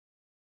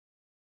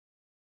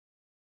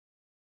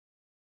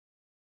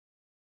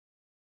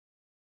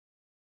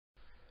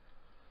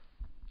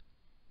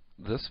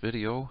This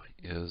video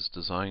is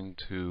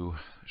designed to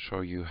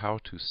show you how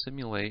to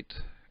simulate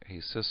a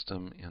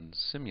system in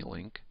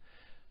Simulink,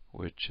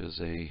 which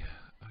is a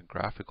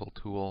graphical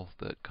tool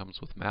that comes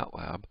with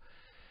Matlab.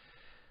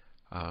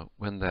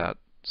 When that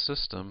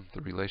system, the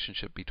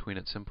relationship between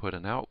its input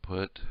and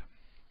output,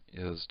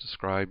 is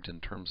described in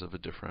terms of a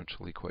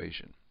differential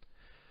equation.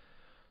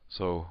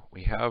 So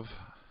we have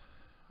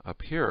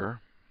up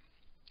here,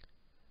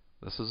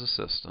 this is a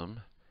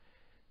system,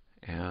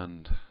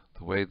 and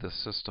the way the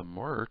system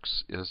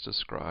works is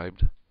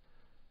described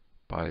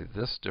by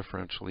this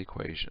differential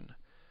equation,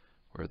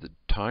 where the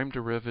time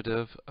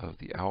derivative of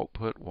the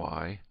output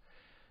y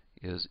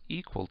is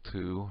equal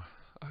to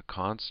a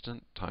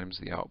constant times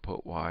the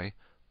output y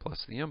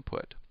plus the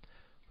input.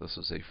 This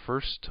is a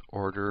first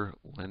order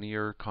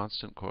linear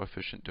constant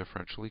coefficient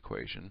differential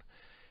equation,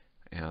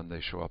 and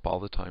they show up all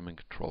the time in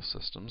control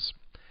systems,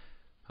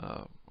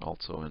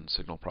 also in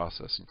signal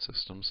processing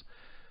systems.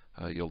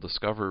 You'll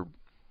discover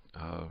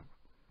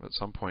at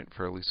some point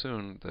fairly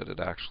soon that it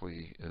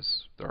actually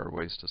is, there are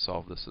ways to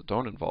solve this that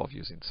don't involve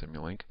using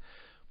Simulink,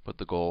 but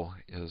the goal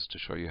is to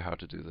show you how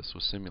to do this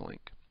with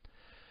Simulink.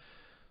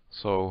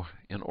 So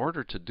in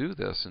order to do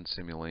this in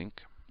Simulink,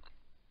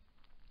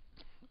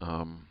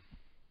 clean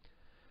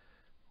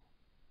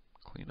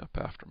up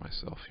after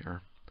myself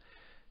here.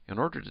 In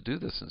order to do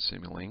this in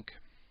Simulink,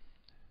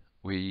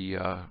 we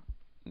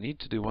need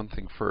to do one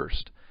thing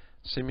first.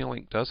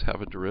 Simulink does have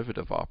a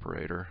derivative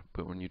operator,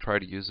 but when you try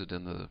to use it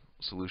in the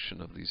solution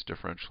of these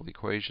differential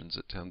equations,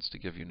 it tends to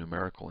give you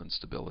numerical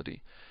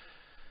instability.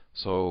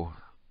 So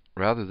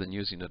rather than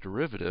using a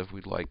derivative,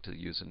 we'd like to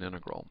use an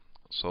integral.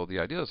 So the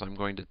idea is I'm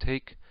going to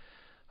take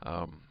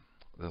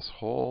this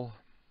whole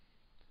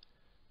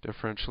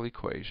differential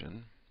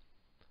equation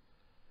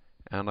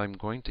and I'm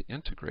going to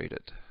integrate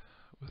it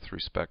with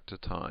respect to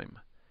time.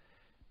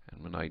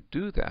 And when I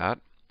do that,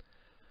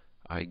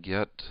 I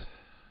get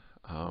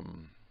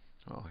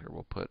well, here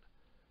we'll put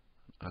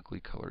an ugly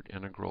colored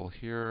integral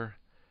here,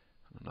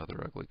 and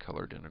another ugly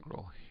colored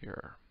integral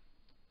here.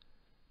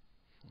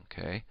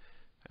 Okay,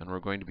 and we're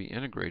going to be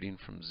integrating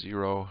from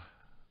 0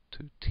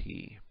 to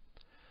t.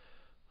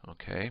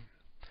 Okay,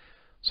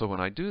 so when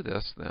I do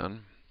this,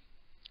 then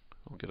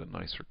we'll get a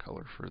nicer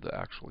color for the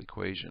actual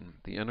equation.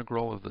 The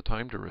integral of the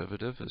time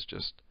derivative is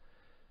just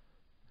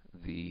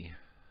the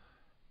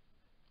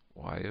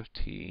y of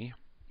t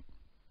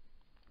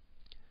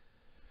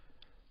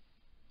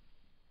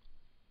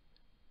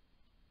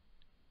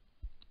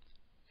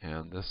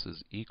and this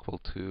is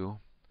equal to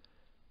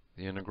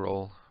the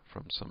integral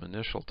from some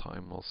initial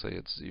time, we'll say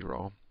it's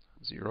 0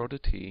 to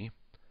t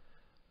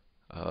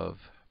of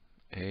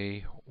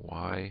a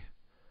y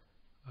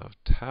of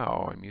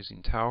tau. I'm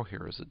using tau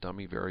here as a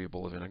dummy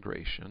variable of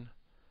integration.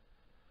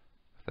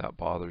 If that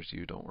bothers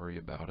you, don't worry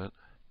about it.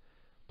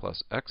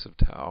 Plus x of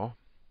tau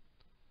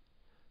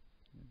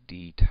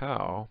d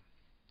tau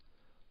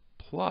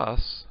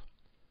plus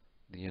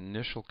the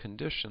initial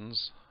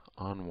conditions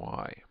on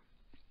y.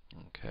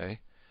 Okay.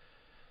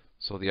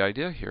 So the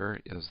idea here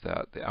is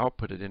that the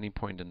output at any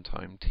point in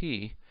time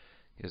t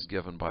is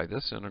given by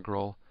this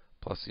integral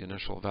plus the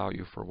initial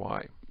value for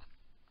y.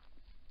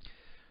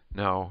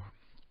 Now,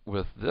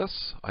 with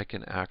this, I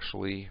can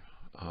actually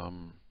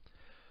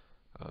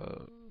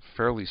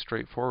fairly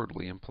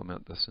straightforwardly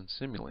implement this in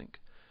Simulink.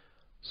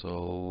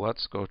 So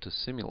let's go to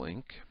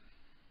Simulink.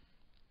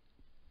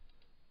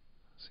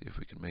 See if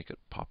we can make it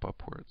pop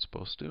up where it's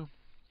supposed to.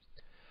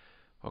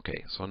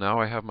 Okay, so now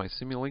I have my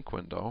Simulink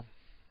window.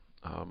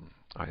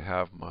 I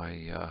have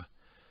my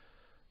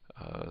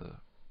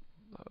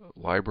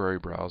library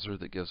browser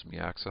that gives me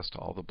access to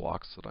all the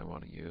blocks that I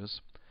want to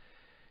use.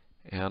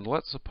 And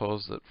let's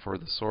suppose that for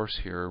the source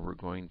here we're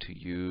going to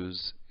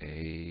use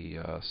a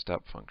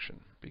step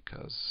function,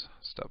 because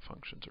step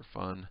functions are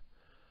fun.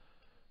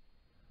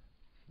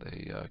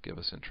 They give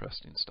us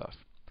interesting stuff.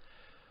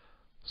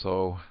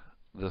 So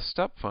the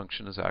step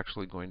function is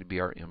actually going to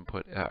be our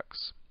input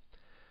x.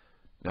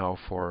 Now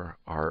for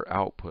our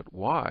output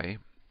y,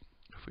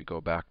 if we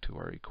go back to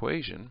our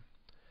equation,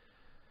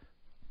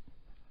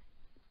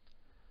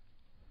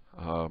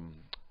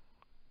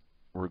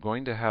 we're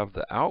going to have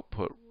the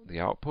output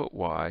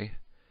y.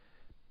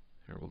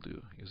 Here we'll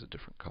use a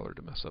different color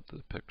to mess up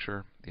the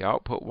picture. The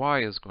output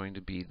y is going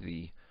to be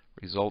the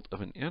result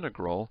of an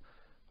integral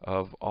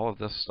of all of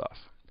this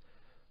stuff.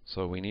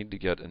 So we need to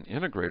get an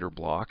integrator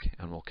block,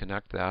 and we'll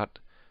connect that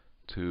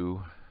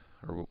to,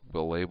 or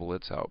we'll label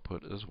its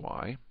output as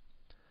y.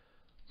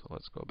 So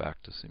let's go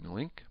back to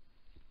Simulink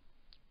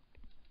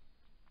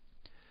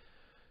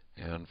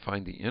and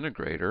find the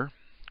integrator.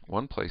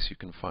 One place you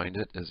can find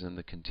it is in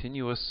the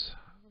continuous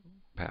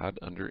pad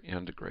under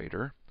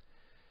integrator,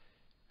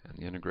 and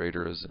the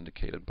integrator is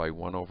indicated by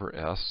 1 over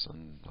s,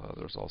 and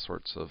there's all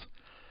sorts of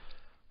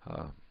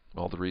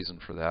well, the reason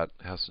for that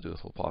has to do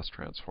with Laplace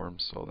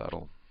transforms, so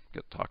that'll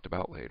get talked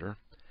about later.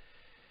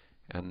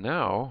 And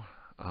now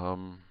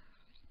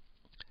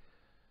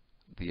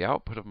the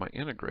output of my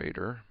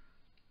integrator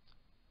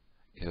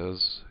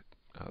is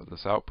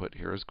this output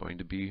here is going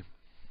to be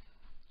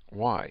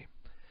y.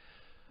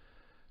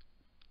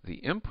 The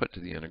input to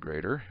the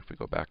integrator, if we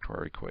go back to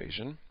our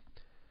equation,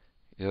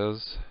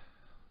 is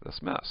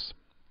this mess.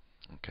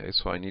 Okay,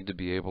 so I need to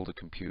be able to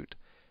compute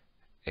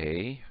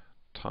a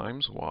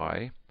times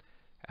y,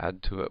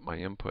 add to it my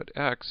input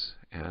x,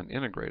 and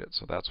integrate it.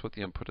 So that's what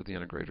the input of the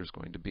integrator is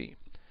going to be.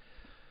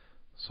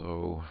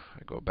 So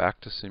I go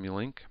back to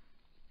Simulink.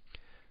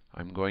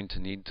 I'm going to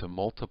need to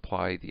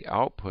multiply the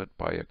output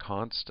by a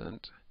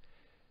constant.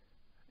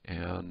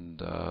 And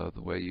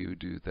the way you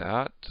do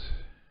that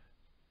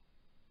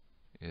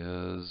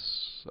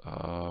is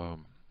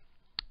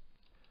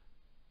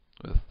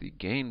with the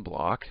gain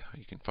block.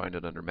 You can find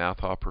it under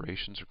math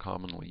operations or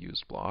commonly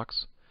used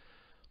blocks.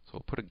 So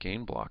we'll put a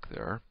gain block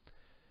there.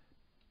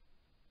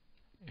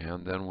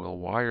 And then we'll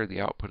wire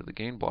the output of the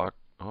gain block.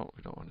 Oh,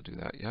 we don't want to do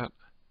that yet.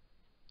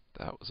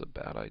 That was a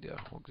bad idea.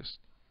 We'll just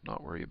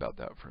not worry about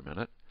that for a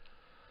minute.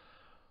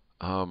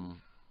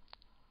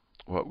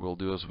 What we'll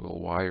do is we'll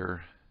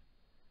wire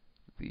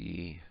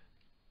the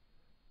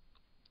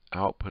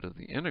output of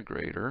the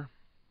integrator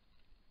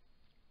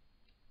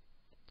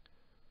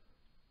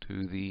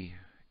to the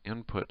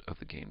input of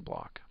the gain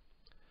block.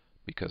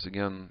 Because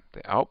again,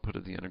 the output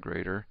of the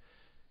integrator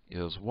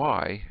is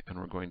y, and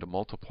we're going to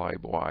multiply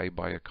y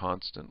by a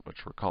constant,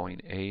 which we're calling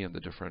a in the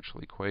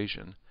differential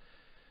equation.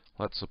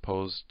 Let's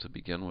suppose to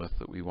begin with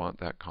that we want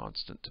that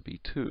constant to be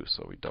 2.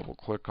 So we double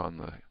click on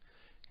the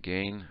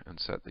gain and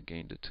set the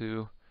gain to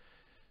 2,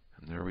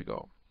 and there we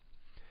go.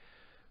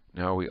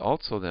 Now we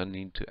also then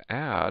need to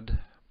add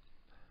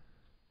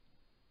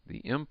the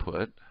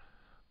input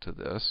to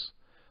this.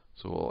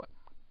 So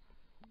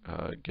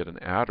we'll get an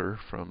adder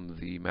from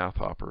the math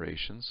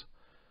operations.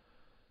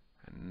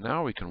 And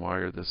now we can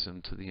wire this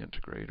into the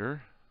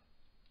integrator.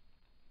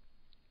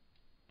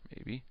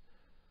 Maybe.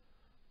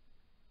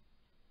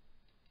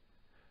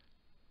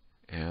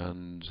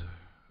 And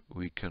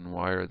we can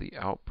wire the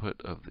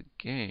output of the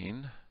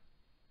gain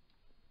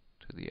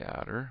to the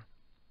adder.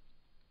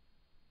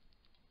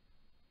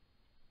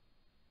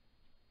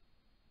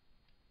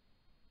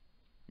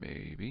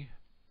 Maybe.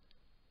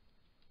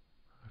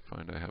 I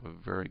find I have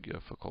a very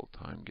difficult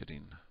time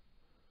getting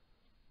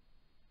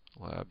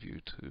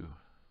LabVIEW to,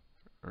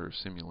 or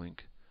Simulink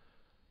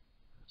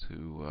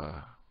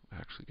to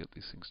actually get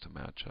these things to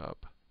match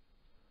up.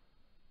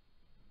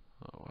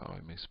 Oh wow,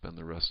 I may spend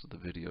the rest of the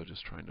video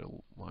just trying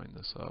to line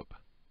this up.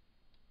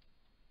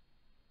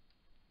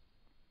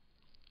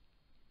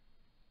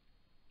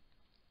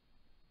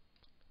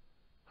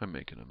 I'm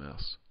making a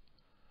mess.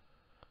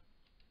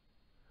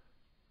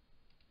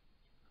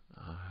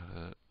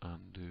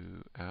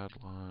 Undo, add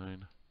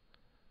line.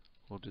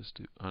 We'll just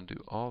undo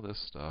all this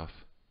stuff.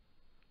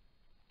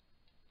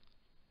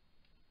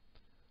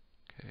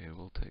 Okay,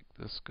 we'll take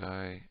this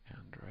guy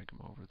and drag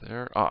him over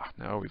there. Ah,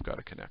 now we've got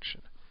a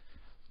connection.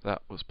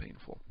 That was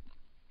painful.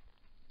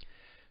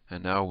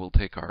 And now we'll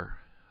take our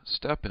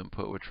step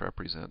input, which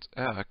represents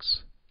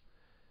x,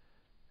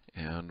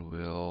 and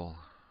we'll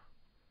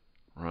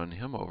run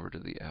him over to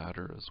the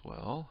adder as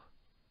well.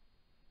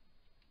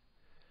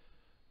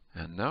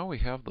 And now we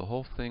have the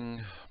whole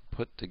thing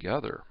put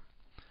together.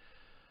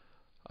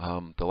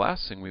 The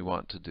last thing we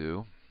want to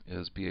do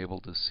is be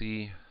able to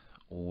see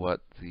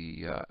what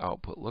the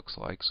output looks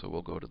like. So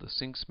we'll go to the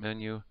Sinks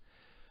menu,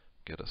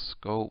 get a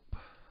scope,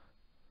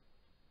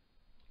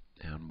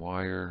 and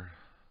wire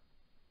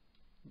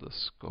the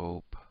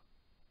scope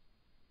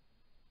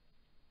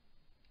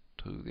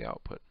to the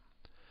output.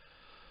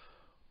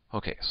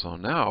 Okay, so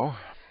now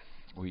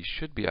we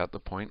should be at the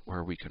point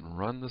where we can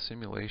run the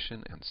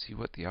simulation and see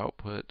what the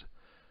output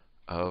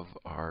of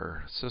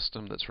our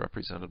system that's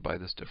represented by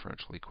this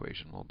differential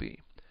equation will be.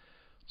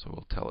 So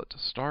we'll tell it to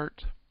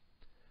start.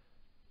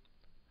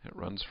 It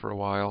runs for a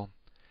while,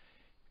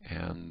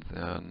 and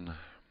then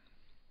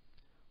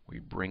we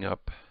bring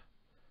up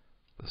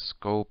the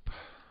scope,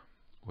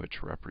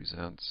 which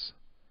represents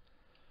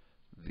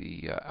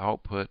the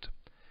output,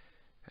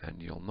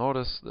 and you'll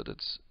notice that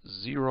it's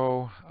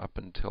 0 up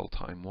until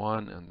time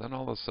 1, and then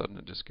all of a sudden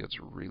it just gets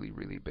really,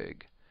 really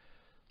big.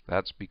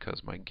 That's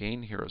because my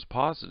gain here is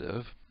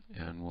positive,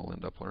 and we'll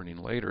end up learning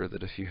later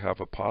that if you have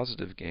a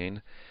positive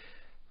gain,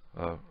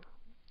 a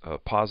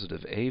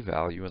positive a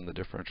value in the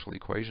differential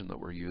equation that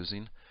we're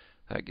using,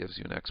 that gives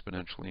you an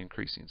exponentially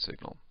increasing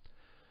signal.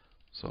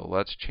 So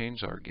let's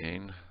change our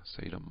gain,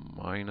 say to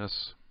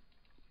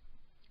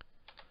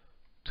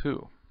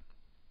 -2.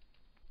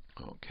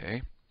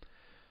 Okay,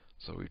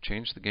 so we've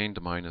changed the gain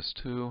to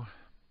 -2.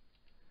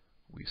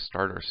 We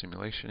start our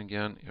simulation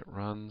again, it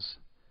runs.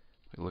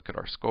 We look at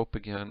our scope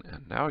again,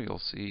 and now you'll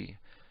see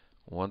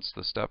once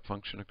the step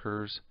function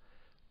occurs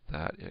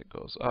that it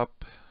goes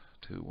up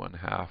to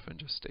 1/2 and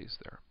just stays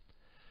there.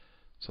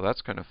 So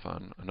that's kind of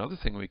fun. Another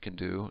thing we can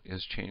do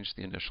is change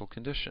the initial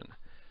condition.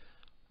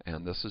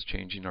 And this is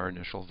changing our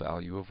initial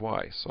value of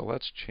y. So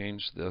let's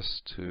change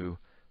this to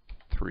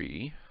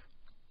 3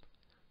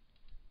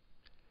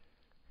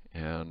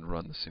 and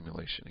run the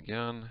simulation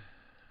again.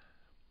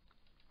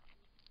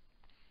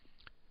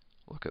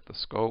 Look at the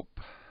scope.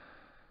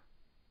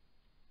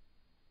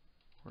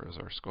 Where is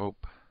our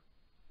scope?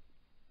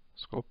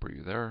 Scope, are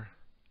you there?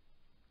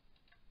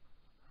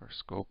 Our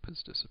scope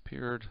has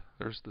disappeared.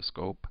 There's the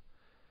scope.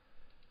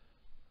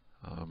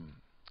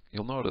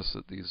 You'll notice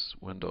that these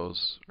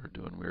windows are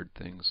doing weird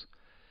things.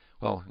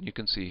 Well, you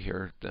can see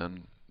here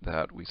then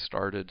that we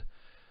started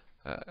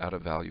at a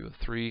value of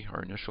 3,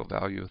 our initial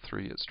value of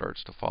 3, it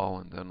starts to fall,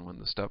 and then when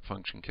the step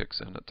function kicks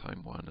in at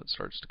time 1, it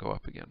starts to go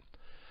up again.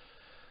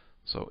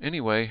 So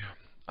anyway,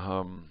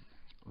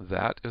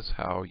 that is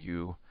how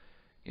you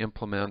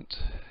implement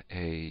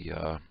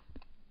a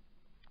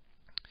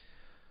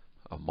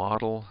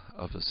model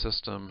of a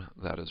system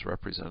that is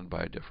represented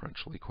by a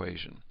differential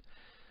equation.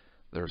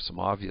 There are some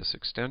obvious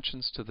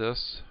extensions to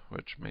this,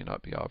 which may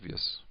not be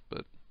obvious,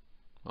 but,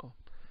 well,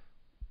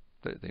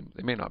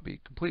 they may not be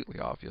completely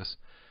obvious.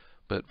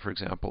 But for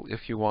example,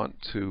 if you want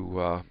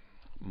to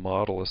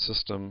model a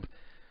system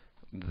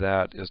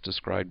that is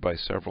described by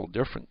several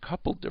different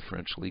coupled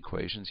differential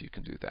equations, you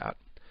can do that.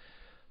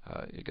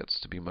 It gets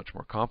to be much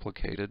more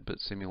complicated, but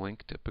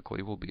Simulink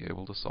typically will be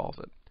able to solve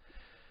it.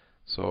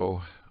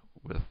 So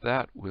with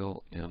that,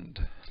 we'll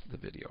end the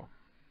video.